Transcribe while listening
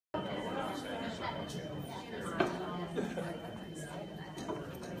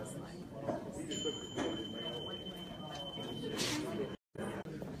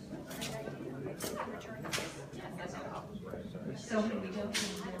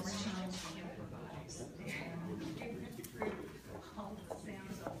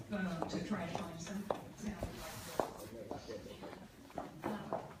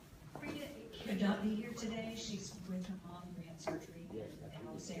surgery in the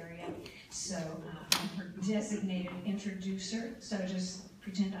Dallas area. So I'm her designated introducer. So just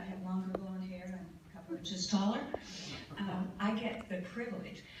pretend I have longer blonde hair and a couple inches taller. I get the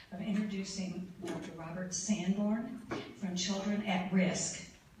privilege of introducing Dr. Robert Sanborn from Children at Risk.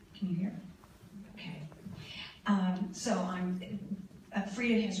 Can you hear? Okay.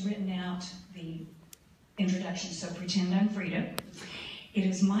 Frida has written out the introduction, so pretend I'm Frida. It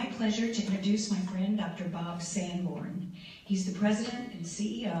is my pleasure to introduce my friend, Dr. Bob Sanborn. He's the president and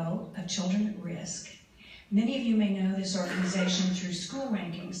CEO of Children at Risk. Many of you may know this organization through school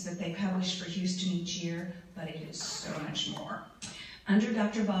rankings that they publish for Houston each year, but it is so much more. Under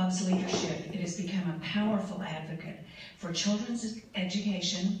Dr. Bob's leadership, it has become a powerful advocate for children's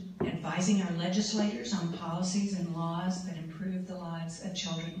education, advising our legislators on policies and laws that improve the lives of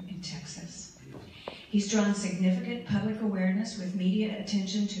children in Texas. He's drawn significant public awareness with media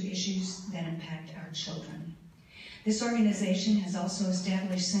attention to issues that impact our children. This organization has also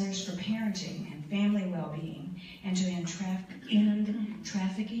established centers for parenting and family well-being and to end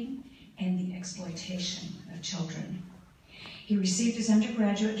trafficking and the exploitation of children. He received his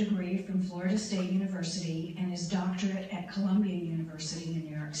undergraduate degree from Florida State University and his doctorate at Columbia University in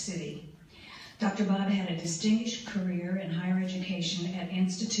New York City. Dr. Bob had a distinguished career in higher education at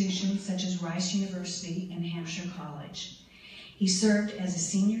institutions such as Rice University and Hampshire College. He served as a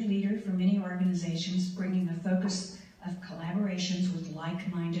senior leader for many organizations, bringing a focus of collaborations with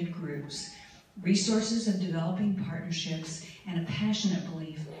like-minded groups, resources of developing partnerships, and a passionate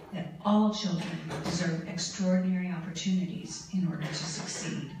belief that all children deserve extraordinary opportunities in order to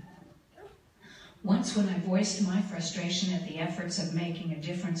succeed. Once when I voiced my frustration at the efforts of making a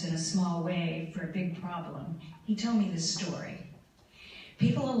difference in a small way for a big problem, he told me this story.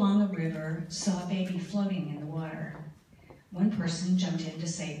 People along a river saw a baby floating in the water. One person jumped in to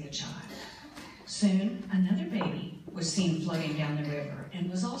save the child. Soon, another baby was seen floating down the river and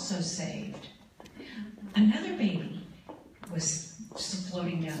was also saved. Another baby was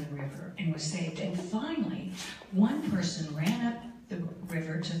floating down the river and was saved. And finally, one person ran up the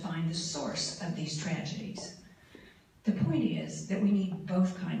river to find the source of these tragedies. The point is that we need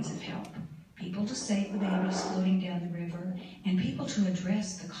both kinds of help. People to save the babies floating down the river and people to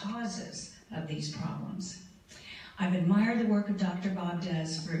address the causes of these problems. I've admired the work Dr. Bob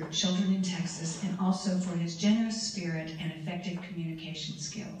does for children in Texas and also for his generous spirit and effective communication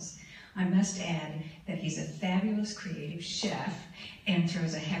skills. I must add that he's a fabulous creative chef and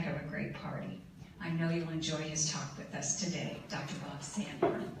throws a heck of a great party. I know you'll enjoy his talk with us today, Dr. Bob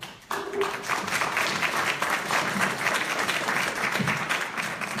Sanborn.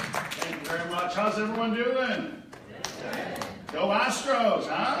 Thank you very much. How's everyone doing? Go Astros,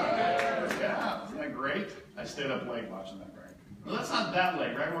 huh? Yeah, isn't that great? I stayed up late watching that, right? Well, that's not that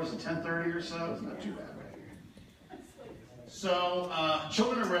late, right? What was it, 10:30 or so? It's not too bad, right? So,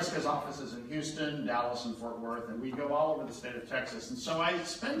 Children at Risk has offices in Houston, Dallas, and Fort Worth, and we go all over the state of Texas. And so I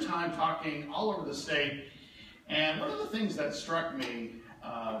spend time talking all over the state, and one of the things that struck me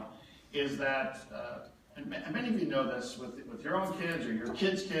is that, and many of you know this with your own kids or your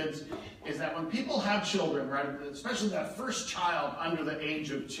kids' kids, is that when people have children, right, especially that first child under the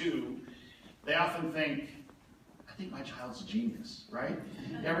age of 2, they often think, I think my child's a genius, right?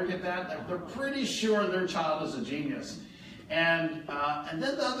 You ever get that? They're pretty sure their child is a genius. And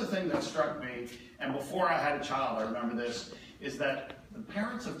then the other thing that struck me, and before I had a child, I remember this, is that the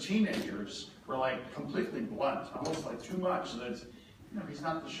parents of teenagers were like completely blunt, almost like too much. That you know, he's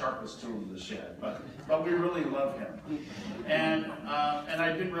not the sharpest tool in the shed, but we really love him. And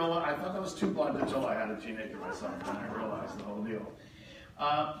I didn't realize, I thought that was too blunt until I had a teenager myself, and I realized the whole deal.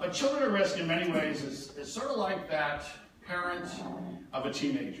 But Children at Risk in many ways is sort of like that parent of a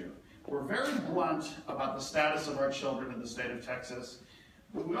teenager. We're very blunt about the status of our children in the state of Texas,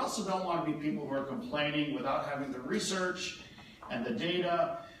 but we also don't want to be people who are complaining without having the research and the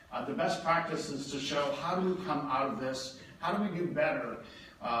data, the best practices to show how do we come out of this, how do we do better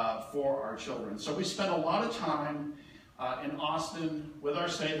for our children. So we spend a lot of time in Austin with our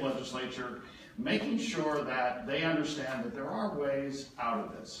state legislature making sure that they understand that there are ways out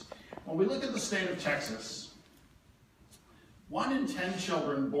of this. When we look at the state of Texas, 1 in 10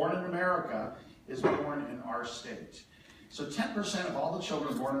 children born in America is born in our state. So 10% of all the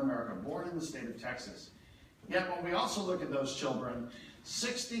children born in America are born in the state of Texas. Yet when we also look at those children,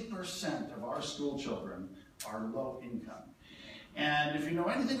 60% of our school children are low income. And if you know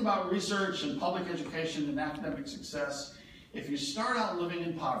anything about research and public education and academic success, if you start out living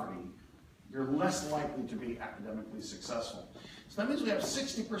in poverty, you're less likely to be academically successful. So that means we have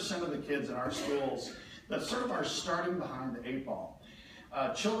 60% of the kids in our schools that sort of are starting behind the 8 ball.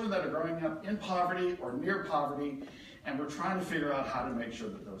 Children that are growing up in poverty or near poverty, and we're trying to figure out how to make sure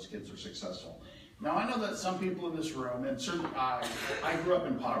that those kids are successful. Now, I know that some people in this room, and certainly I grew up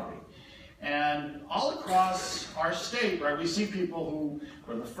in poverty. And all across our state, right, we see people who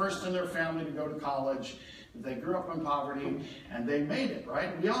were the first in their family to go to college. They grew up in poverty, and they made it,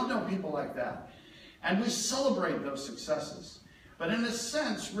 right? We all know people like that. And we celebrate those successes. But in a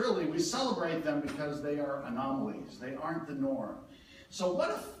sense, really, we celebrate them because they are anomalies. They aren't the norm. So what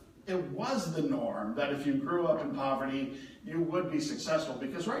if it was the norm that if you grew up in poverty, you would be successful?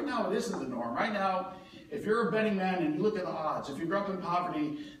 Because right now, it isn't the norm. Right now, if you're a betting man and you look at the odds, if you grew up in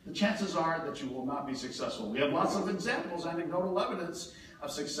poverty, the chances are that you will not be successful. We have lots of examples, anecdotal evidence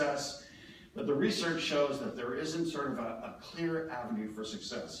of success, but the research shows that there isn't sort of a clear avenue for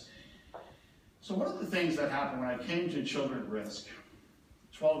success. So one of the things that happened when I came to Children at Risk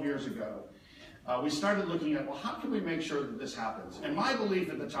 12 years ago, we started looking at, well, how can we make sure that this happens? And my belief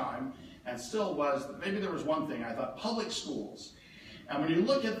at the time, and still was, that maybe there was one thing. I thought public schools. And when you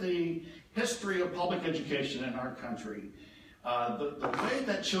look at the history of public education in our country, the way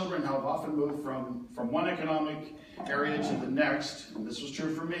that children have often moved from one economic area to the next, and this was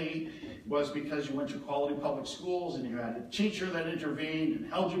true for me, was because you went to quality public schools and you had a teacher that intervened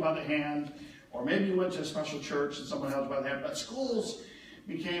and held you by the hand, or maybe you went to a special church and someone held you by the hand. But schools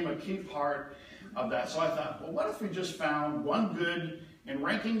became a key part of that. So I thought, well, what if we just found one good, in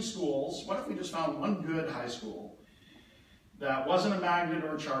ranking schools, what if we just found one good high school that wasn't a magnet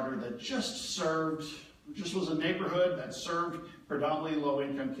or a charter, that just was a neighborhood that served predominantly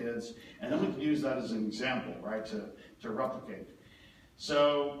low-income kids, and then we could use that as an example, right, to replicate.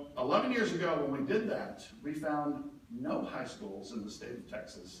 So 11 years ago when we did that, we found no high schools in the state of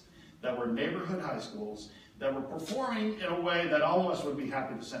Texas that were neighborhood high schools that were performing in a way that all of us would be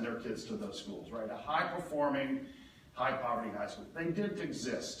happy to send our kids to those schools, right? A high-performing, high-poverty high school. They didn't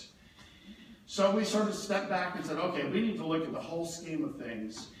exist. So we sort of stepped back and said, okay, we need to look at the whole scheme of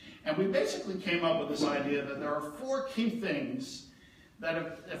things. And we basically came up with this idea that there are 4 key things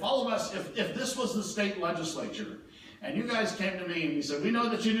that if all of us, if this was the state legislature, and you guys came to me and you said, we know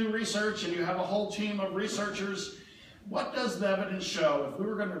that you do research and you have a whole team of researchers, what does the evidence show? If we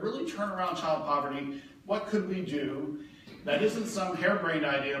were going to really turn around child poverty, what could we do that isn't some harebrained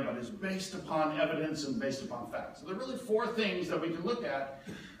idea, but is based upon evidence and based upon facts? So there are really 4 things that we can look at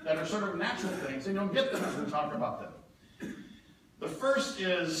that are sort of natural things, and you'll get them as we talk about them. The first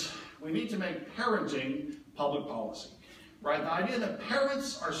is we need to make parenting public policy, right? The idea that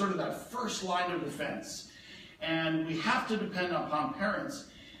parents are sort of that first line of defense, and we have to depend upon parents.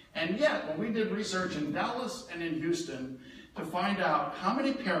 And yet, when we did research in Dallas and in Houston to find out how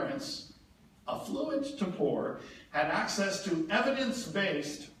many parents, affluent to poor, had access to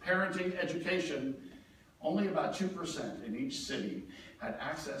evidence-based parenting education, only about 2% in each city had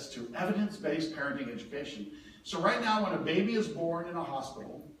access to evidence-based parenting education. So right now, when a baby is born in a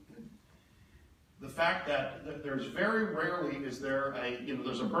hospital, the fact that there's very rarely is there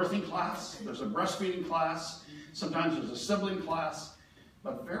there's a birthing class, there's a breastfeeding class, sometimes there's a sibling class,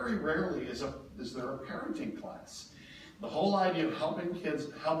 but very rarely is there a parenting class. The whole idea of helping kids,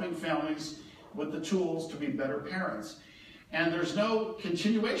 helping families with the tools to be better parents. And there's no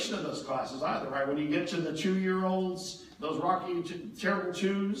continuation of those classes either, right? When you get to the 2-year-olds, those rocky, terrible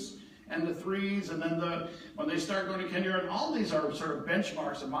 2s and the 3s, and then when they start going to kindergarten, all these are sort of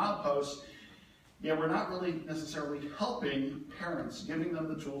benchmarks and mileposts. Yeah, we're not really necessarily helping parents, giving them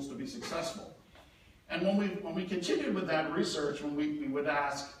the tools to be successful. And when we continued with that research, when we would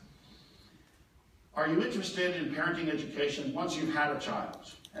ask, are you interested in parenting education once you've had a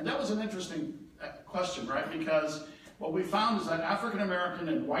child? And that was an interesting question, right? Because what we found is that African American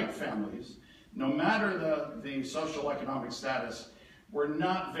and white families, no matter the social economic status, were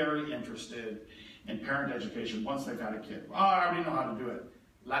not very interested in parent education once they've had a kid. Oh, I already know how to do it.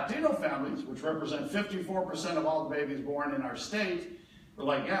 Latino families, which represent 54% of all the babies born in our state, were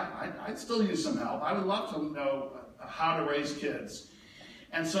like, yeah, I'd still use some help. I would love to know how to raise kids.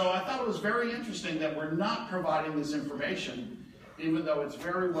 And so I thought it was very interesting that we're not providing this information, even though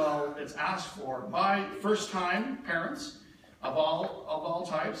it's asked for by first-time parents of all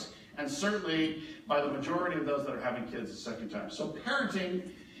types, and certainly by the majority of those that are having kids the second time. So parenting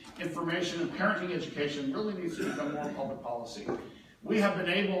information and parenting education really needs to become more public policy. We have been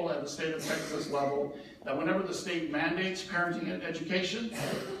able at the state of Texas level that whenever the state mandates parenting education,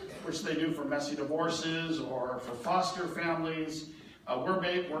 which they do for messy divorces or for foster families,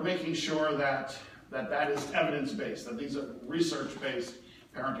 we're making sure that is evidence-based, that these are research-based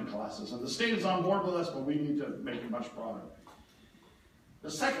parenting classes. And the state is on board with us, but we need to make it much broader. The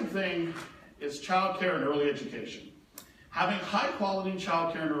second thing is child care and early education. Having high-quality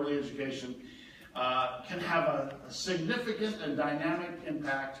child care and early education can have a significant and dynamic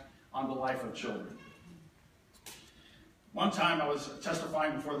impact on the life of children. One time I was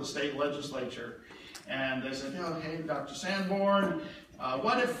testifying before the state legislature, and they said, hey, Dr. Sanborn,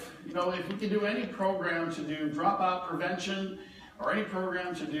 what if we could do any program to do dropout prevention or any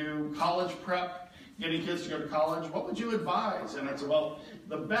program to do college prep, getting kids to go to college, what would you advise? And I said, well,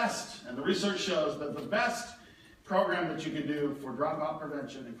 the best, and the research shows that the best program that you can do for dropout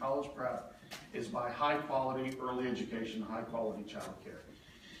prevention and college prep is by high quality early education, high quality child care.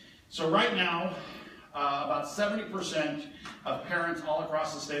 So right now, about 70% of parents all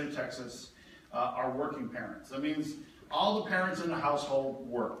across the state of Texas are working parents. That means all the parents in the household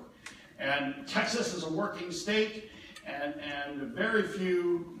work. And Texas is a working state, and very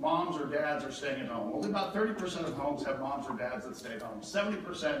few moms or dads are staying at home. Only about 30% of homes have moms or dads that stay at home.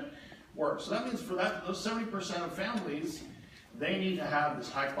 70% work. So that means for those 70% of families, they need to have this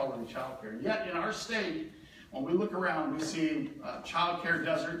high-quality child care. Yet in our state, when we look around, we see child care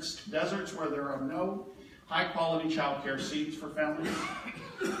deserts where there are no high-quality child care seats for families.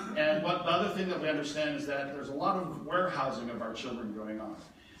 And the other thing that we understand is that there's a lot of warehousing of our children going on.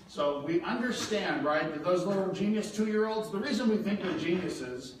 So we understand, right, that those little genius 2-year-olds, the reason we think they're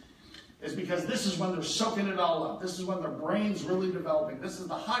geniuses is because this is when they're soaking it all up. This is when their brain's really developing. This is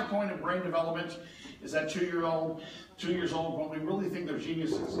the high point of brain development, is at 2 years old, when we really think they're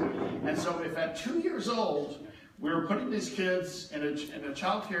geniuses. And so if at 2 years old, we're putting these kids in a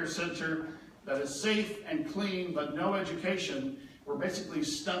child care center that is safe and clean, but no education, we're basically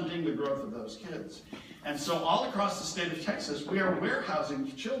stunting the growth of those kids. And so all across the state of Texas, we are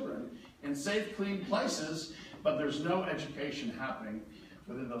warehousing children in safe, clean places, but there's no education happening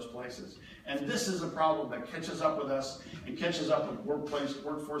within those places. And this is a problem that catches up with us and catches up with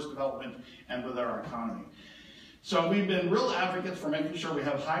workforce development and with our economy. So we've been real advocates for making sure we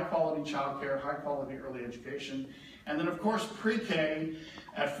have high quality child care, high quality early education. And then of course pre-K,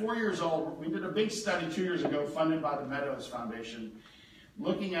 at 4 years old, we did a big study 2 years ago funded by the Meadows Foundation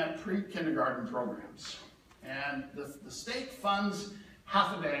looking at pre-kindergarten programs. And the state funds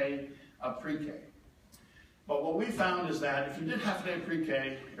half a day of pre-K. But what we found is that if you did half a day of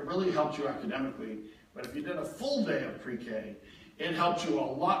pre-K, it really helped you academically. But if you did a full day of pre-K, it helped you a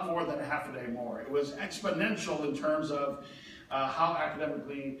lot more than a half a day more. It was exponential in terms of how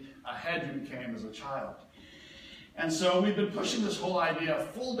academically ahead you became as a child. And so we've been pushing this whole idea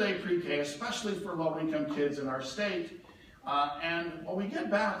of full day pre-K, especially for low-income kids in our state. And what we get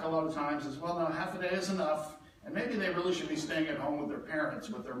back a lot of times is, well, no, half a day is enough, and maybe they really should be staying at home with their parents,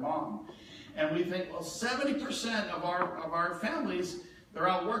 with their mom. And we think, well, 70% of our families, they're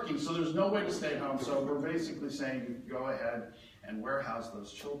out working, so there's no way to stay at home. So we're basically saying, you go ahead and warehouse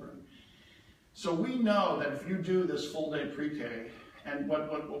those children. So we know that if you do this full day pre-K, and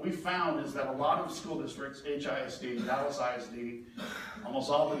what we found is that a lot of school districts, HISD, Dallas ISD,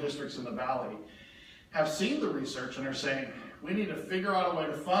 almost all the districts in the Valley, have seen the research and are saying, we need to figure out a way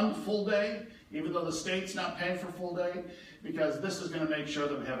to fund full day, even though the state's not paying for full day, because this is going to make sure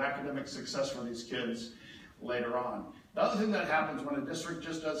that we have academic success for these kids later on. The other thing that happens when a district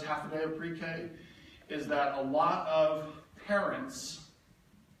just does half a day of pre-K is that a lot of parents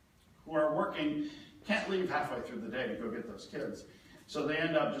who are working can't leave halfway through the day to go get those kids. So they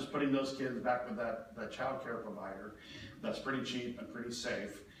end up just putting those kids back with that child care provider that's pretty cheap and pretty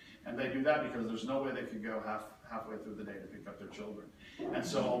safe. And they do that because there's no way they could go halfway through the day to pick up their children. And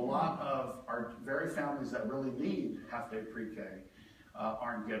so a lot of our very families that really need half-day pre-K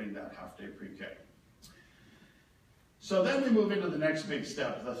aren't getting that half-day pre-K. So then we move into the next big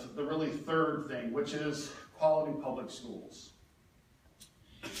step, the really third thing, which is quality public schools.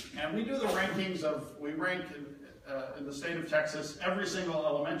 And we do the rankings we rank in the state of Texas every single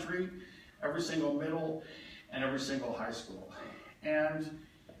elementary, every single middle, and every single high school. And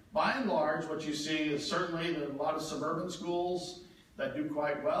by and large, what you see is certainly there are a lot of suburban schools that do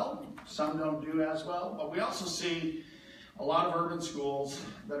quite well. Some don't do as well, but we also see a lot of urban schools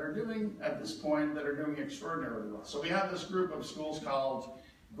that are doing, at this point, that are doing extraordinarily well. So we have this group of schools called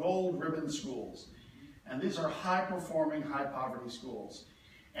Gold Ribbon Schools. And these are high-performing, high-poverty schools.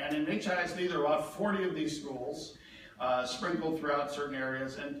 And in HISD, there are about 40 of these schools sprinkled throughout certain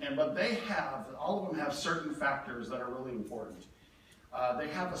areas. But they have, all of them have certain factors that are really important. They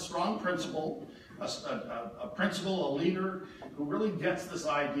have a strong principal, a principal, a leader who really gets this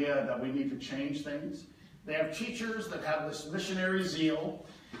idea that we need to change things. They have teachers that have this missionary zeal.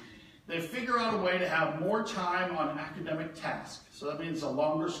 They figure out a way to have more time on academic tasks. So that means a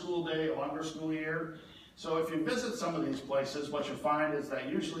longer school day, a longer school year. So if you visit some of these places, what you find is that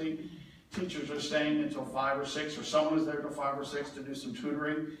usually teachers are staying until 5 or 6, or someone is there till 5 or 6 to do some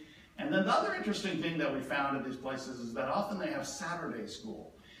tutoring. And then the other interesting thing that we found at these places is that often they have Saturday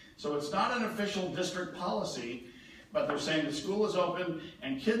school. So it's not an official district policy, but they're saying the school is open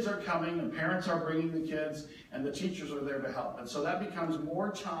and kids are coming and parents are bringing the kids and the teachers are there to help. And so that becomes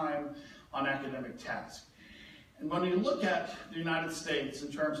more time on academic tasks. And when you look at the United States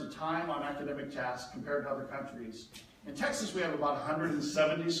in terms of time on academic tasks compared to other countries, in Texas we have about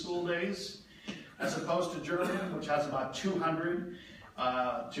 170 school days, as opposed to Germany, which has about 200,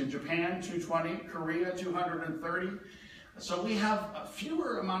 to Japan, 220, Korea, 230. So we have a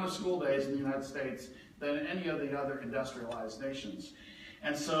fewer amount of school days in the United States than any of the other industrialized nations.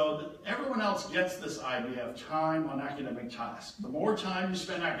 And so everyone else gets this idea of time on academic tasks. The more time you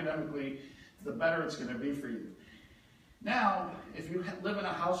spend academically, the better it's going to be for you. Now, if you live in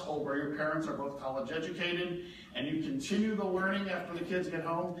a household where your parents are both college educated and you continue the learning after the kids get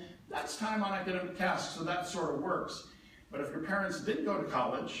home, that's time on academic tasks, so that sort of works. But if your parents didn't go to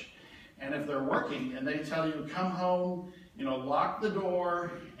college, and if they're working and they tell you, come home, lock the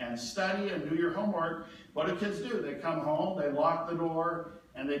door and study and do your homework, what do kids do? They come home, they lock the door,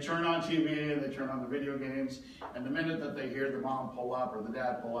 and they turn on TV and they turn on the video games, and the minute that they hear the mom pull up or the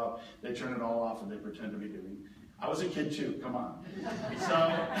dad pull up, they turn it all off and they pretend to be doing. I was a kid too, come on.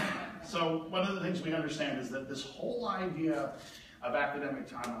 So one of the things we understand is that this whole idea of academic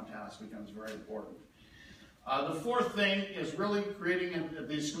time on task becomes very important. The fourth thing is really creating in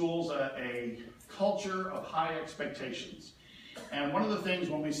these schools a culture of high expectations. And one of the things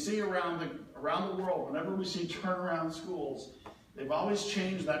when we see around the world, whenever we see turnaround schools, they've always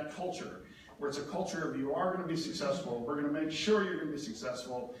changed that culture, where it's a culture of you are going to be successful, we're going to make sure you're going to be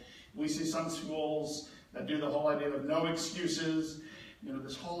successful. We see some schools that do the whole idea of no excuses,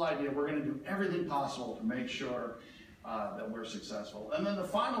 this whole idea we're going to do everything possible to make sure that we're successful. And then the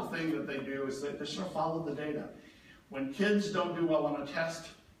final thing that they do is that they sort of follow the data. When kids don't do well on a test,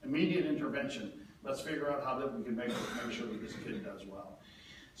 immediate intervention. Let's figure out how that we can make sure that this kid does well.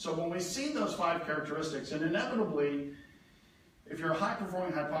 So when we see those 5 characteristics, and inevitably, if you're a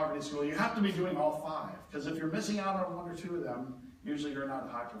high-performing, high-poverty school, you have to be doing all 5. Because if you're missing out on 1 or 2 of them, usually you're not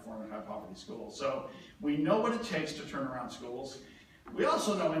a high-performing, high-poverty school. So we know what it takes to turn around schools. We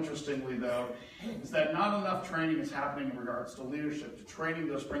also know, interestingly, though, is that not enough training is happening in regards to leadership, to training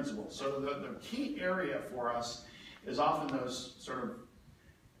those principals. So the key area for us is often those sort of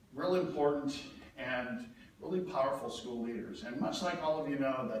really important and really powerful school leaders. And much like all of you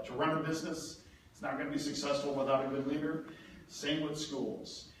know that to run a business, it's not going to be successful without a good leader. Same with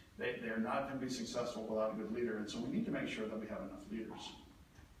schools. They're not going to be successful without a good leader. And so we need to make sure that we have enough leaders.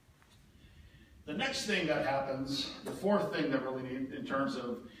 The next thing that happens, the fourth thing that really need in terms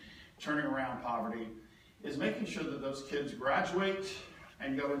of turning around poverty, is making sure that those kids graduate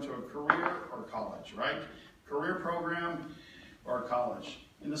and go into a career or college, right? Career program or college.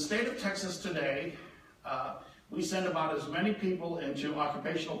 In the state of Texas today, we send about as many people into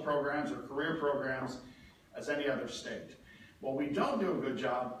occupational programs or career programs as any other state. What we don't do a good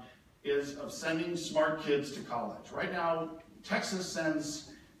job is of sending smart kids to college. Right now, Texas sends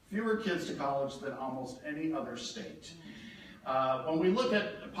fewer kids to college than almost any other state. When we look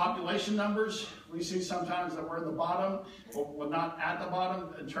at population numbers, we see sometimes that we're in the bottom, but we're not at the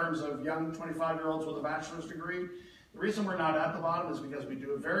bottom in terms of young 25-year-olds with a bachelor's degree. The reason we're not at the bottom is because we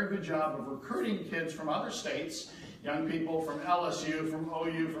do a very good job of recruiting kids from other states, young people from LSU, from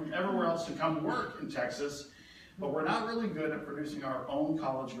OU, from everywhere else to come work in Texas, but we're not really good at producing our own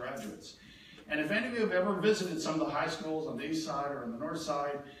college graduates. And if any of you have ever visited some of the high schools on the east side or on the north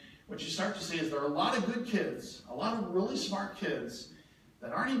side, what you start to see is there are a lot of good kids, a lot of really smart kids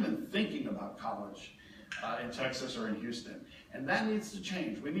that aren't even thinking about college in Texas or in Houston. And that needs to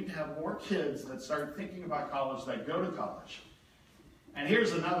change. We need to have more kids that start thinking about college, that go to college. And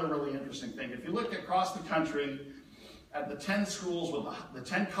here's another really interesting thing. If you look across the country at the 10 schools, with the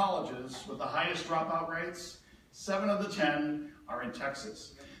 10 colleges with the highest dropout rates, 7 of the 10 are in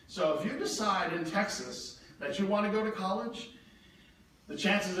Texas. So if you decide in Texas that you want to go to college, the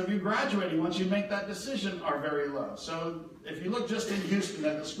chances of you graduating once you make that decision are very low. So if you look just in Houston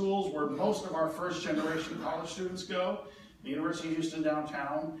at the schools where most of our first generation college students go, the University of Houston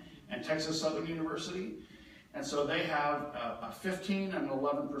downtown and Texas Southern University, and so they have a 15 and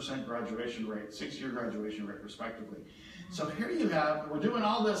 11% graduation rate, 6-year graduation rate respectively. So here you have, we're doing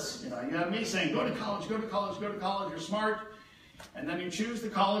all this, you have me saying, go to college, go to college, go to college, you're smart, and then you choose the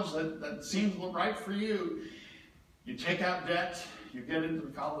college that seems right for you. You take out debt, you get into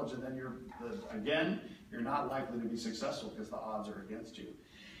the college, and then you're not likely to be successful because the odds are against you.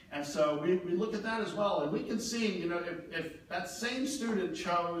 And so we look at that as well, and we can see, if that same student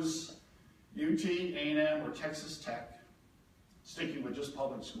chose UT, A&M, or Texas Tech, sticking with just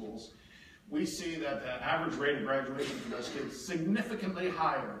public schools, we see that the average rate of graduation for those kids is significantly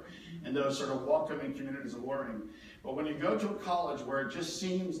higher in those sort of welcoming communities of learning. But when you go to a college where it just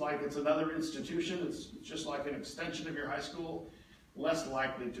seems like it's another institution, it's just like an extension of your high school, less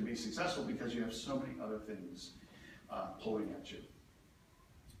likely to be successful because you have so many other things pulling at you.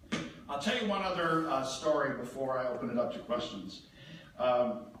 I'll tell you one other story before I open it up to questions.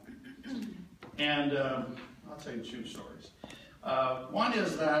 I'll tell you two stories. One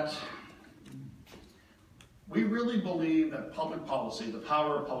is that we really believe that public policy, the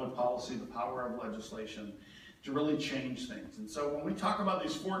power of public policy, the power of legislation, to really change things. And so when we talk about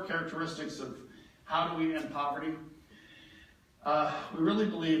these 4 characteristics of how do we end poverty, we really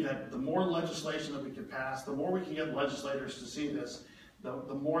believe that the more legislation that we can pass, the more we can get legislators to see this,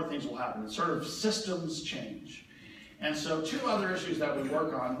 the more things will happen. It's sort of systems change. And so 2 other issues that we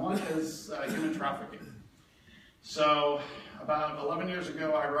work on. One is human trafficking. So about 11 years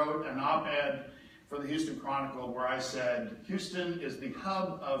ago, I wrote an op-ed for the Houston Chronicle where I said, Houston is the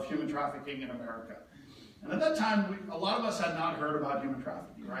hub of human trafficking in America. And at that time, a lot of us had not heard about human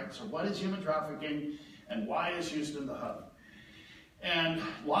trafficking, right? So what is human trafficking and why is Houston the hub? And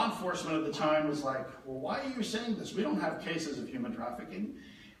law enforcement at the time was like, well, why are you saying this? We don't have cases of human trafficking.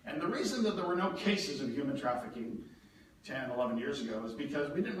 And the reason that there were no cases of human trafficking 10, 11 years ago is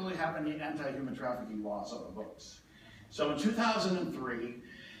because we didn't really have any anti-human trafficking laws on the books. So in 2003,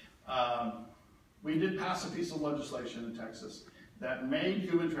 we did pass a piece of legislation in Texas that made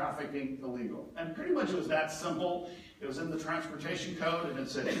human trafficking illegal. And pretty much it was that simple. It was in the transportation code and it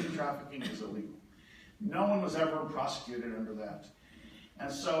said human trafficking is illegal. No one was ever prosecuted under that.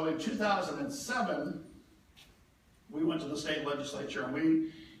 And so in 2007, we went to the state legislature and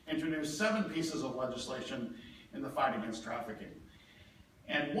we introduced 7 pieces of legislation in the fight against trafficking.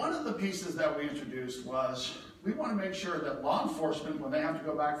 And one of the pieces that we introduced was we want to make sure that law enforcement, when they have to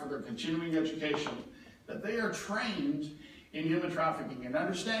go back for their continuing education, that they are trained in human trafficking and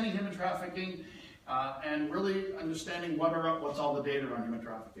understanding human trafficking and really understanding what's all the data on human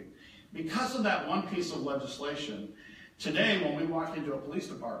trafficking. Because of that one piece of legislation, today when we walk into a police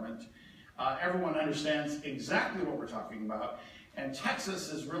department, everyone understands exactly what we're talking about. And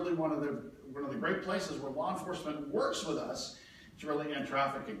Texas is really one of the great places where law enforcement works with us to really end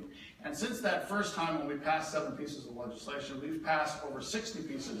trafficking. And since that first time when we passed 7 pieces of legislation, we've passed over 60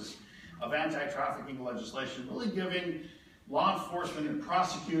 pieces of anti-trafficking legislation, really giving law enforcement and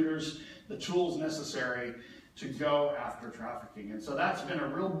prosecutors the tools necessary to go after trafficking. And so that's been a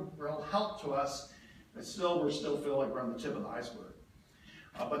real help to us, but still, we still feel like we're on the tip of the iceberg.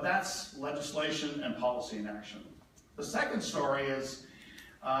 But that's legislation and policy in action. The second story is,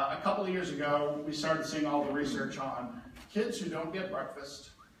 a couple of years ago, we started seeing all the research on kids who don't get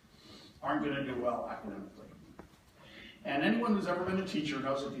breakfast aren't going to do well academically. And anyone who's ever been a teacher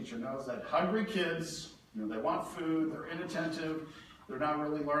knows that hungry kids, they want food, they're inattentive, they're not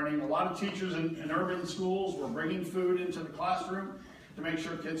really learning. A lot of teachers in urban schools were bringing food into the classroom to make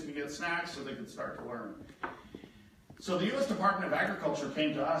sure kids could get snacks so they could start to learn. So the U.S. Department of Agriculture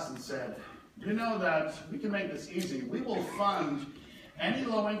came to us and said, you know that we can make this easy. We will fund any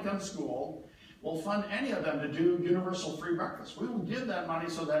low-income school, we'll fund any of them to do universal free breakfast. We will give that money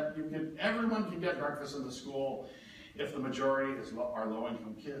so that everyone can get breakfast in the school if the majority are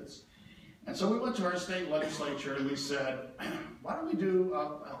low-income kids. And so we went to our state legislature and we said, why don't we do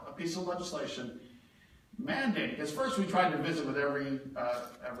a piece of legislation mandating, because first we tried to visit with every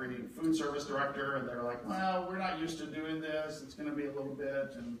food service director and they're like, well, we're not used to doing this, it's going to be a little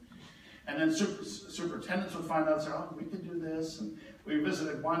bit, and then superintendents would find out and say, oh, we could do this. And we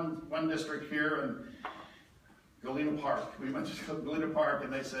visited one district here in Galena Park. We went to Galena Park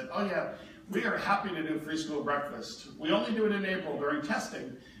and they said, oh yeah, we are happy to do free school breakfast. We only do it in April during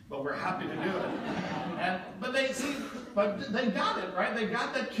testing, but we're happy to do it. But they got it, right? They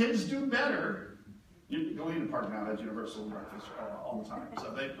got that kids do better. Galena Park now has universal breakfast all the time,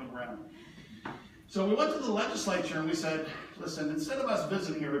 so they come around. So we went to the legislature and we said, listen, instead of us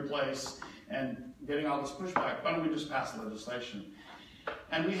visiting every place and getting all this pushback, why don't we just pass legislation?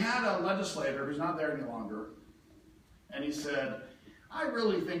 And we had a legislator who's not there any longer, and he said, I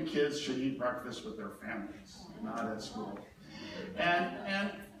really think kids should eat breakfast with their families, not at school. And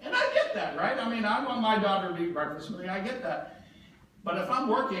I get that, right? I mean, I want my daughter to eat breakfast with me, I get that. But if I'm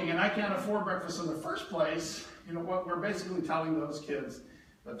working and I can't afford breakfast in the first place, what we're basically telling those kids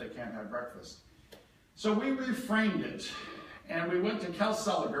that they can't have breakfast. So we reframed it, and we went to Kel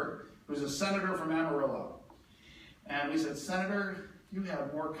Seliger, who's a senator from Amarillo. And we said, Senator, you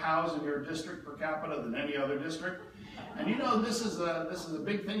have more cows in your district per capita than any other district. And this is a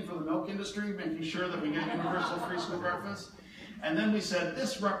big thing for the milk industry, making sure that we get universal free school breakfast. And then we said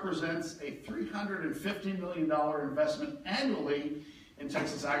this represents a $350 million investment annually in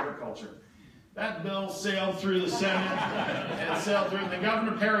Texas agriculture. That bill sailed through the Senate. It sailed through. The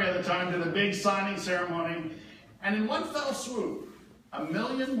Governor Perry at the time did a big signing ceremony. And in one fell swoop, 1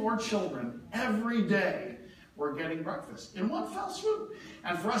 million more children every day were getting breakfast. In one fell swoop.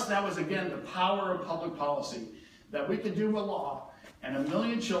 And for us, that was, again, the power of public policy, that we could do a law, and 1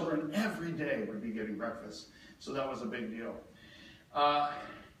 million children every day would be getting breakfast. So that was a big deal.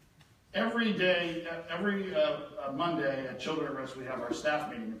 Every day, every Monday at Children at Risk, we have our staff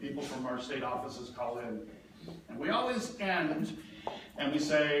meeting. And people from our state offices call in. And we always end, and we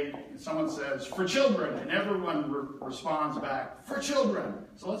say, someone says, "For children," and everyone responds back, "For children."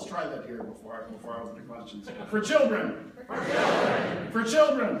 So let's try that here before I open the questions. For children. For children. For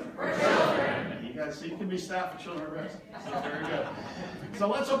children. For children. You guys see, you can be staff at Children at Risk. So very good. So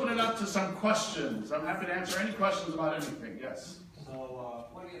let's open it up to some questions. I'm happy to answer any questions about anything. Yes. So,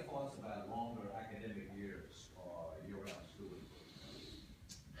 what are your thoughts about longer academic years or year-round schooling?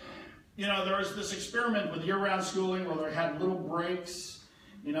 You know, there was this experiment with year-round schooling where they had little breaks,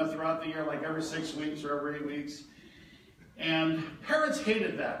 you know, throughout the year, like every 6 weeks or every 8 weeks. And parents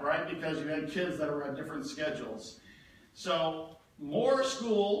hated that, right? Because you had kids that were on different schedules. So more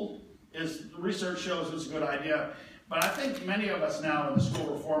school research shows is a good idea. But I think many of us now in the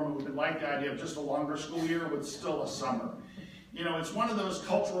school reform movement like the idea of just a longer school year with still a summer. You know, it's one of those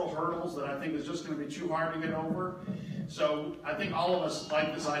cultural hurdles that I think is just going to be too hard to get over. So I think all of us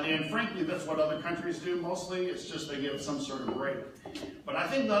like this idea, and frankly, that's what other countries do mostly. It's just they give some sort of break. But I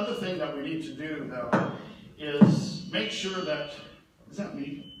think the other thing that we need to do, though, is make sure that, is that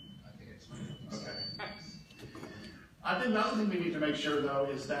me? I think it's me. Okay. I think the other thing we need to make sure, though,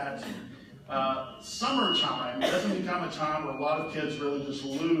 is that summertime doesn't become a time where a lot of kids really just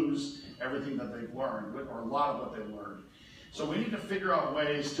lose everything that they've learned, or a lot of what they've learned. So we need to figure out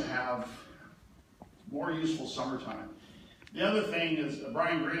ways to have more useful summertime. The other thing is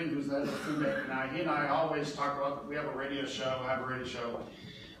Brian Green, who's the head of Food Maker now, he and I always talk about, we have a radio show,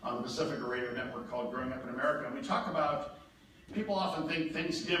 on the Pacifica Radio Network called Growing Up in America. And we talk about, people often think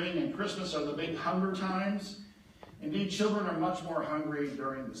Thanksgiving and Christmas are the big hunger times. Indeed, children are much more hungry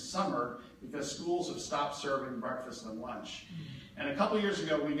during the summer because schools have stopped serving breakfast and lunch. And a couple years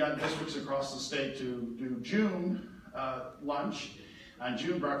ago, we got districts across the state to do June lunch and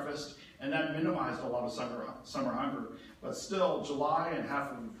June breakfast, and that minimized a lot of summer hunger. But still, July and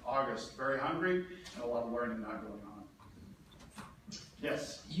half of August, very hungry, and a lot of learning not going on.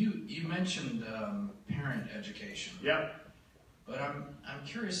 Yes? You mentioned parent education. Yep. But I'm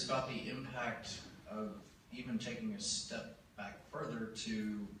curious about the impact of even taking a step back further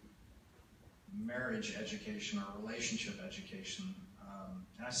to marriage education or relationship education.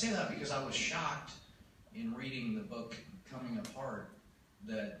 And I say that because I was shocked in reading the book Coming Apart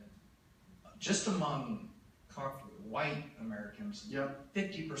that just among white Americans, Yep.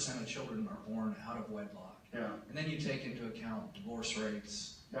 50% of children are born out of wedlock. Yeah. And then you take into account divorce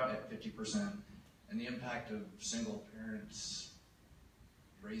rates at 50% and the impact of single parents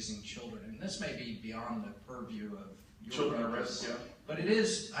raising children. And this may be beyond the purview of your Children at focus, Risk, but it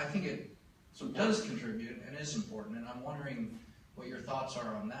is, I think it does contribute and is important. And I'm wondering what your thoughts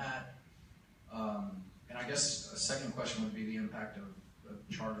are on that. And I guess a second question would be the impact of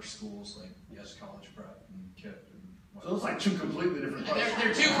charter schools like Yes College Prep and KIPP. And So those are like two completely different questions.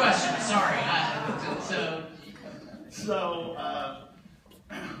 They're two questions, sorry. So,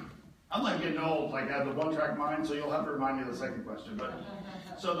 I'm like getting old, like I have the one-track mind, so you'll have to remind me of the second question. But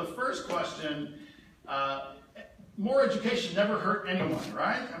so the first question, more education never hurt anyone,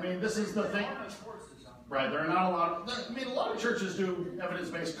 right? I mean, this is the thing. Right, there are not a lot of, a lot of churches do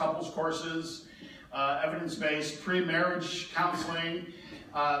evidence-based couples courses, evidence-based pre-marriage counseling.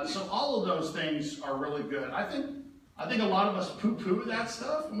 So all of those things are really good. I think a lot of us poo-poo that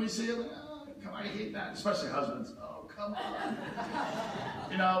stuff when we see it. Like, oh, I hate that, especially husbands. Oh, come on.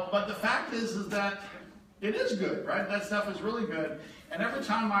 But the fact is that it is good, right? That stuff is really good. And every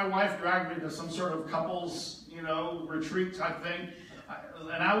time my wife dragged me to some sort of couples, retreat type thing,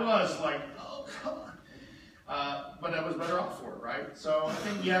 and I was like, oh, come on. But I was better off for it, right? So I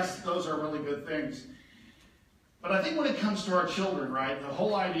think, yes, those are really good things. But I think when it comes to our children, right, the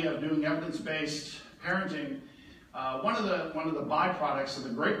whole idea of doing evidence-based parenting, one of the byproducts, of the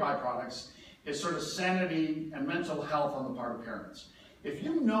great byproducts, is sort of sanity and mental health on the part of parents. If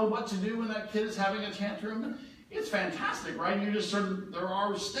you know what to do when that kid is having a tantrum, it's fantastic, right? You just there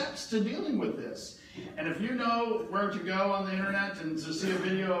are steps to dealing with this. And if you know where to go on the internet and to see a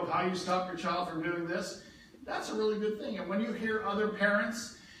video of how you stop your child from doing this, that's a really good thing. And when you hear other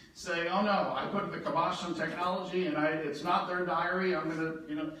parents say, oh no, I put the kibosh on technology and it's not their diary, I'm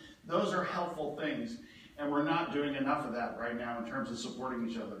gonna, those are helpful things. And we're not doing enough of that right now in terms of supporting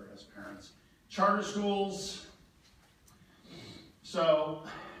each other as parents. Charter schools. So,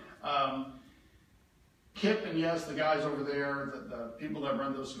 Kip and yes, the guys over there, the people that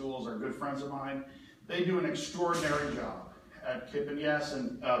run those schools are good friends of mine. They do an extraordinary job at Kip and yes,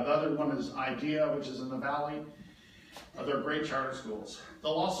 and the other one is IDEA, which is in the Valley. They're great charter schools.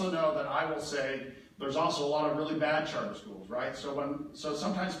 They'll also know that I will say there's also a lot of really bad charter schools, right? So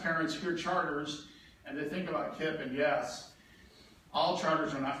sometimes parents hear charters and they think about Kip and yes. All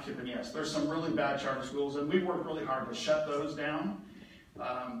charters are not Kip and yes. There's some really bad charter schools, and we work really hard to shut those down.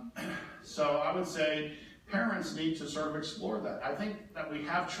 So I would say parents need to sort of explore that. I think that we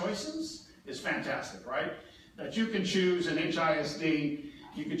have choices is fantastic, right? That you can choose an HISD,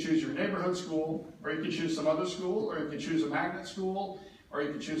 you can choose your neighborhood school, or you can choose some other school, or you can choose a magnet school, or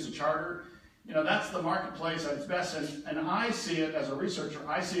you can choose a charter. That's the marketplace at its best, and I see it as a researcher,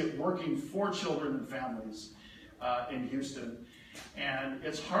 I see it working for children and families in Houston. And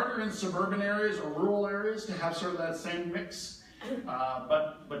it's harder in suburban areas or rural areas to have sort of that same mix,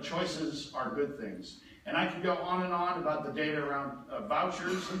 but choices are good things. And I could go on and on about the data around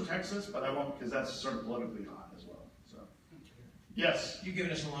vouchers in Texas, but I won't because that's sort of politically hot as well. So, yes? You've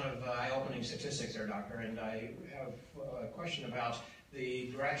given us a lot of eye-opening statistics there, Doctor, and I have a question about the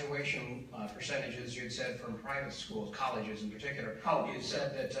graduation percentages you had said from private schools, colleges in particular. You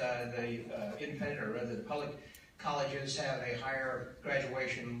said that the independent, or rather the public colleges have a higher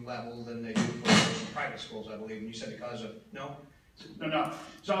graduation level than they do for private schools, I believe, and you said because of, no? No.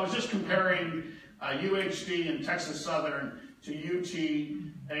 So I was just comparing UHD and Texas Southern to UT,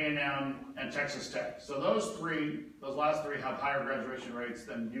 A&M, and Texas Tech. So those last three have higher graduation rates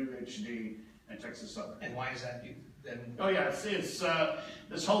than UHD and Texas Southern. And why is that? Oh yeah, it's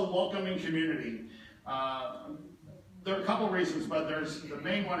this whole welcoming community. There are a couple reasons, but the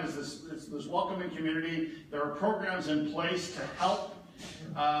main one is this welcoming community. There are programs in place to help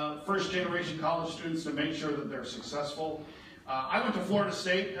first-generation college students to make sure that they're successful. I went to Florida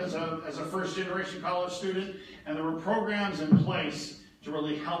State as a first-generation college student, and there were programs in place to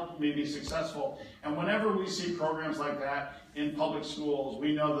really help me be successful. And whenever we see programs like that in public schools,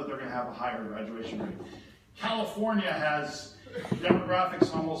 we know that they're going to have a higher graduation rate. California has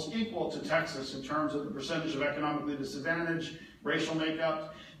demographics almost equal to Texas in terms of the percentage of economically disadvantaged, racial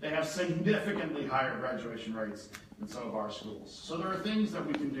makeup. They have significantly higher graduation rates than some of our schools. So there are things that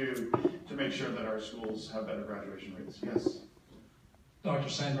we can do to make sure that our schools have better graduation rates. Yes? Dr.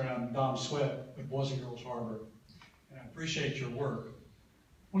 Sanborn, I'm Don Sweat with Boys and Girls Harbor, and I appreciate your work.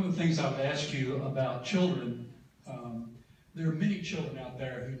 One of the things I would ask you about children, there are many children out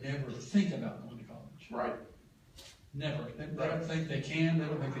there who never think about going to college. Right. Never. They don't think they can, they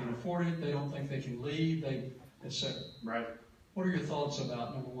don't think they can afford it, they don't think they can leave, etc. Right. What are your thoughts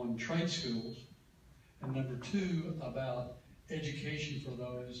about, number one, trade schools, and number two, about education for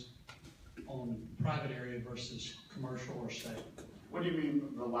those on private area versus commercial or state? What do you mean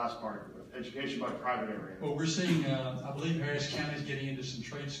the last part, education by private area? Well, we're seeing, I believe Harris County is getting into some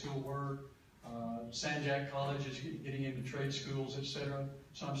trade school work. San Jac College is getting into trade schools, etc.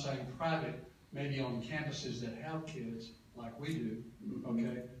 So I'm saying private, maybe on campuses that have kids like we do,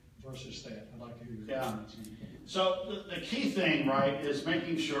 okay, versus that. I'd like to hear your comments. So the key thing, right, is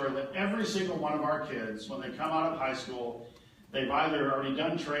making sure that every single one of our kids, when they come out of high school, they've either already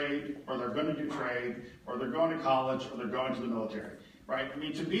done trade, or they're going to do trade, or they're going to college, or they're going to the military, right? I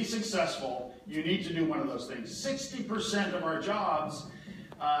mean, to be successful, you need to do one of those things. 60% of our jobs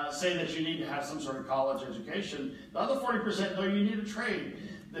say that you need to have some sort of college education. The other 40%, though, you need a trade.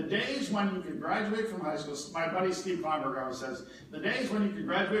 The days when you can graduate from high school, my buddy Steve Feinberg always says, the days when you can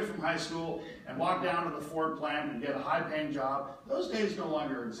graduate from high school and walk down to the Ford plant and get a high-paying job, those days no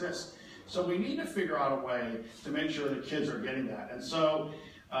longer exist. So we need to figure out a way to make sure that kids are getting that. And so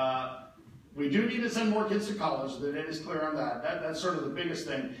we do need to send more kids to college. The data is clear on that. That's sort of the biggest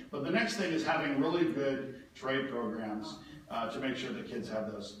thing. But the next thing is having really good trade programs to make sure that kids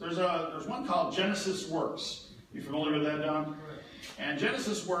have those. There's one called Genesis Works. You familiar with that, Don? And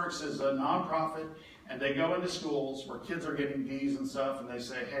Genesis Works is a nonprofit, and they go into schools where kids are getting D's and stuff, and they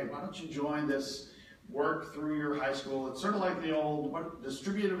say, hey, why don't you join this work through your high school? It's sort of like the old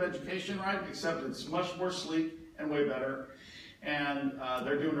distributive education, right? Except it's much more sleek and way better. And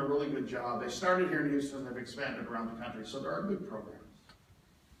they're doing a really good job. They started here in Houston, they've expanded around the country, so there are good programs.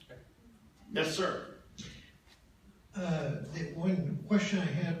 Yes, sir. The one question I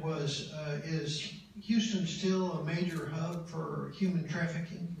had was, is Houston still a major hub for human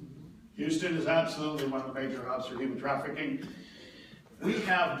trafficking? Houston is absolutely one of the major hubs for human trafficking. we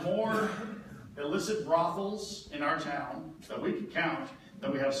have more illicit brothels in our town that we can count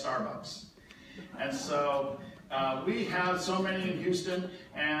than we have Starbucks. And so we have so many in Houston,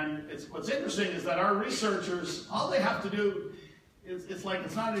 and what's interesting is that our researchers, all they have to do is, it's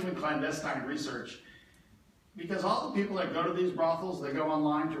not even clandestine research, because all the people that go to these brothels, they go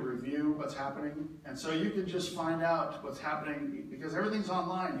online to review what's happening, and so you can just find out what's happening, because everything's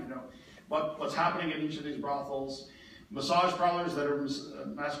online, you know, what's happening in each of these brothels. Massage parlors that are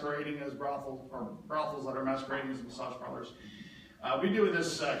masquerading as brothels, or brothels that are masquerading as massage parlors. We do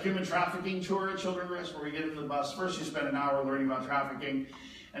this human trafficking tour at Children at Risk, where we get into the bus. First you spend an hour learning about trafficking,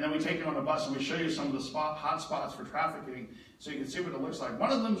 and then we take you on a bus and we show you some of the hot spots for trafficking so you can see what it looks like.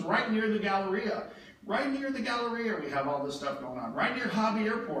 One of them's right near the Galleria. Right near the Galleria we have all this stuff going on. Right near Hobby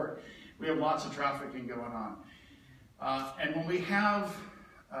Airport we have lots of trafficking going on. And when we have,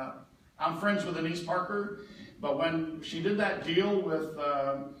 I'm friends with Denise Parker, but when she did that deal with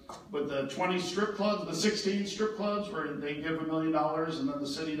the 20 strip clubs, the 16 strip clubs, where they give $1 million and then the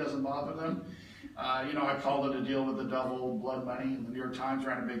city doesn't bother them, you know, I called it a deal with the devil, blood money, and the New York Times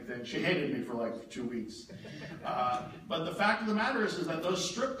ran a big thing. She hated me for like 2 weeks. But the fact of the matter is that those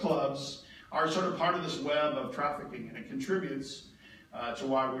strip clubs are sort of part of this web of trafficking, and it contributes to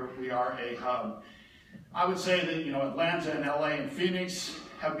why we are a hub. I would say that, you know, Atlanta and LA and Phoenix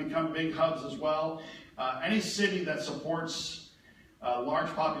have become big hubs as well. Any city that supports large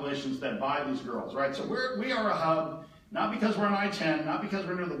populations that buy these girls, right? So we are a hub, not because we're on I-10, not because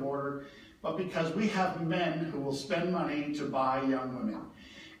we're near the border, but because we have men who will spend money to buy young women.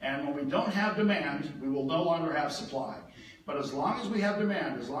 And when we don't have demand, we will no longer have supply. But as long as we have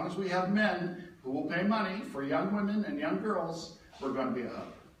demand, as long as we have men who will pay money for young women and young girls, we're going to be a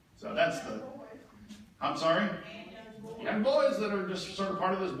hub. So that's the, I'm sorry? Young boys that are just sort of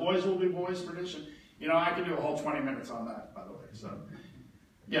part of this boys will be boys tradition. You know, I could do a whole 20 minutes on that, by the way. So,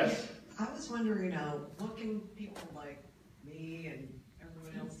 yes? I was wondering, what can people like me and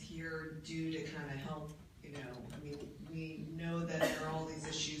everyone else here do to kind of help, you know, I mean, we know that there are all these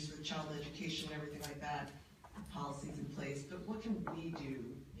issues with child education and everything like that, policies in place, but what can we do,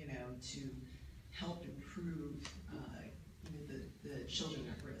 you know, to help improve the children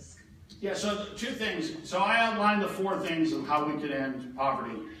at risk? Yeah, so 2 things. So I outlined the 4 things of how we could end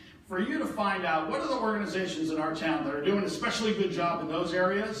poverty. For you to find out what are the organizations in our town that are doing an especially good job in those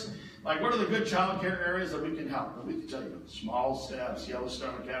areas, like what are the good child care areas that we can help. And we can tell you Small Steps,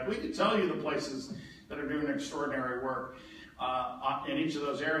 Yellowstone Academy, we can tell you the places that are doing extraordinary work in each of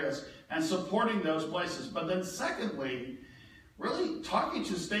those areas and supporting those places. But then secondly, really talking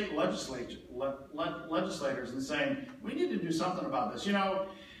to state legislators and saying, we need to do something about this. You know,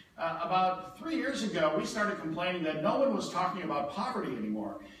 about 3 years ago, we started complaining that no one was talking about poverty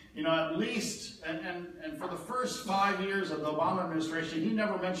anymore. You know, at least, and for the first 5 years of the Obama administration, he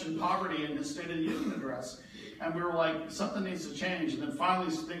never mentioned poverty in his State of the Union address. And we were like, something needs to change. And then finally,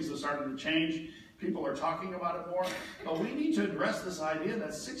 things have started to change. People are talking about it more. But we need to address this idea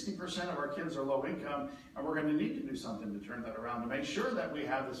that 60% of our kids are low income, and we're going to need to do something to turn that around to make sure that we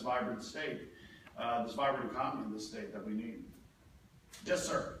have this vibrant state, this vibrant economy in this state that we need. Yes,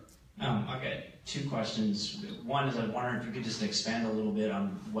 sir. Okay, 2 questions. One is I wonder if you could just expand a little bit on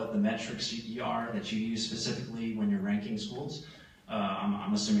what the metrics you are that you use specifically when you're ranking schools.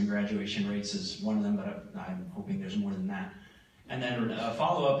 I'm assuming graduation rates is one of them, but I'm hoping there's more than that. And then a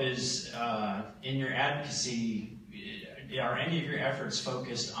follow-up is, in your advocacy, are any of your efforts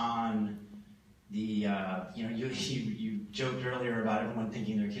focused on the, you know, you joked earlier about everyone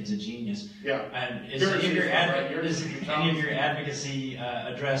thinking their kid's a genius. Yeah. And does any of your advocacy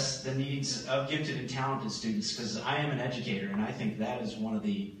address the needs of gifted and talented students? Because I am an educator, and I think that is one of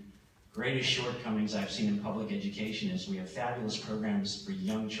the greatest shortcomings I've seen in public education is we have fabulous programs for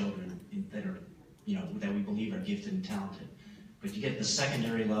young children that are, you know, that we believe are gifted and talented. But you get the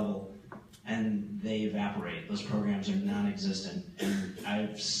secondary level, and they evaporate. Those programs are non-existent. And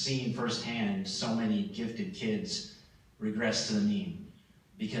I've seen firsthand so many gifted kids regress to the mean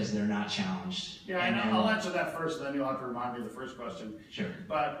because they're not challenged. Yeah, and I'll answer that first, then you'll have to remind me of the first question. Sure.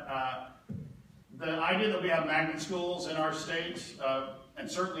 But the idea that we have magnet schools in our state, and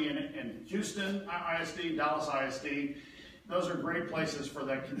certainly in Houston ISD, Dallas ISD, those are great places for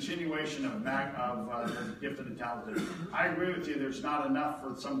the continuation of gifted and talented. I agree with you, there's not enough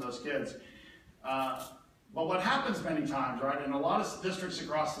for some of those kids. But what happens many times, right, in a lot of districts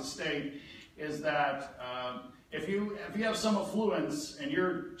across the state, is that if you have some affluence and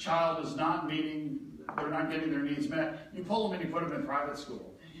your child is not meeting, they're not getting their needs met, you pull them and you put them in private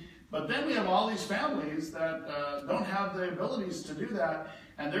school. But then we have all these families that don't have the abilities to do that,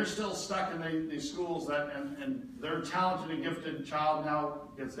 and they're still stuck in these schools and their talented and gifted child now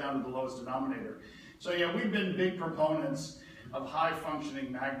gets down to the lowest denominator. So yeah, we've been big proponents of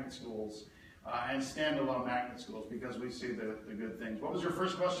high-functioning magnet schools and standalone magnet schools because we see the good things. What was your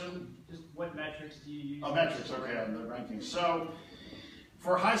first question? Just what metrics do you use? Oh, metrics, okay, on the rankings. So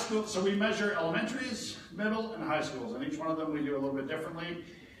for high school, so we measure elementaries, middle, and high schools, and each one of them we do a little bit differently.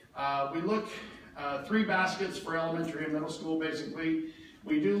 We look 3 baskets for elementary and middle school, basically.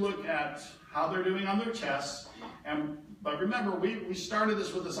 We do look at how they're doing on their tests, but remember, we started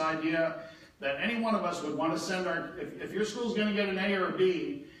this with this idea that any one of us would want to send if your school's going to get an A or a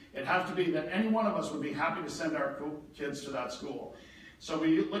B, it'd have to be that any one of us would be happy to send our kids to that school. So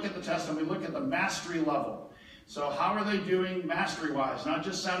we look at the test and we look at the mastery level. So how are they doing mastery-wise, not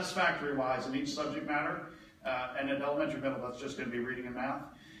just satisfactory-wise in each subject matter, and in elementary middle, that's just going to be reading and math.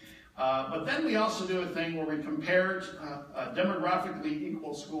 But then we also do a thing where we compare demographically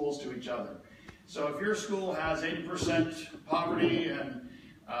equal schools to each other. So if your school has 80% poverty and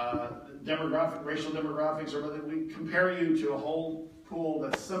racial demographics, or whether we compare you to a whole pool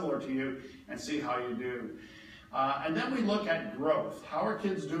that's similar to you and see how you do. And then we look at growth. How are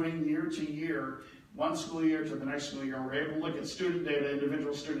kids doing year to year, one school year to the next school year? And we're able to look at student data,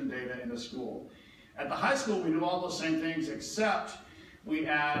 individual student data in the school. At the high school, we do all those same things, except we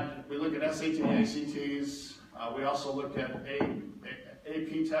look at SAT and ACTs. We also look at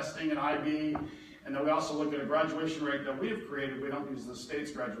AP testing and IB. And then we also look at a graduation rate that we have created. We don't use the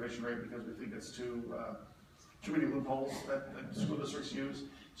state's graduation rate because we think it's too many loopholes that school districts use.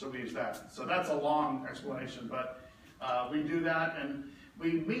 So we use that. So that's a long explanation, but we do that, and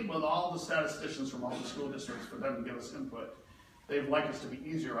we meet with all the statisticians from all the school districts for them to give us input. They'd like us to be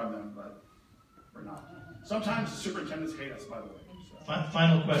easier on them, but we're not. Sometimes the superintendents hate us, by the way. So.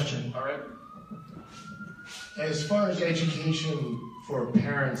 Final question. All right. As far as education for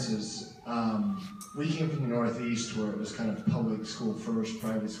parents is, we came from the Northeast where it was kind of public school first,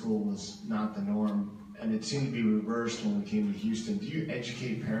 private school was not the norm, and it seemed to be reversed when we came to Houston. Do you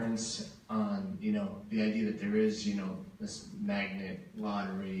educate parents on, the idea that there is, this magnet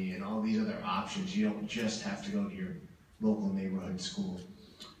lottery and all these other options? You don't just have to go to your local neighborhood school.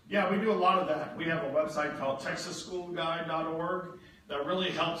 Yeah, we do a lot of that. We have a website called texasschoolguide.org that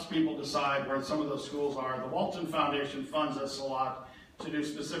really helps people decide where some of those schools are. The Walton Foundation funds us a lot to do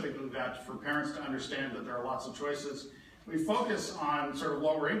specifically that, for parents to understand that there are lots of choices. We focus on sort of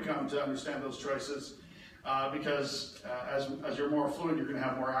lower income to understand those choices because as you're more affluent, you're going to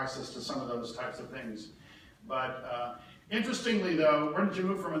have more access to some of those types of things. But interestingly, though, where did you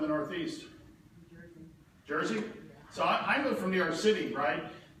move from in the Northeast? Jersey? So I moved from New York City, right?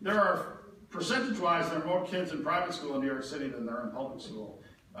 There are, percentage-wise, there are more kids in private school in New York City than there are in public school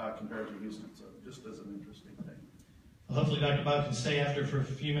compared to Houston. So just as an interesting thing. Well, hopefully Dr. Bob can stay after for a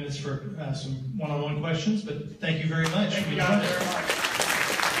few minutes for some one-on-one questions, but thank you very much. Thank you guys very much.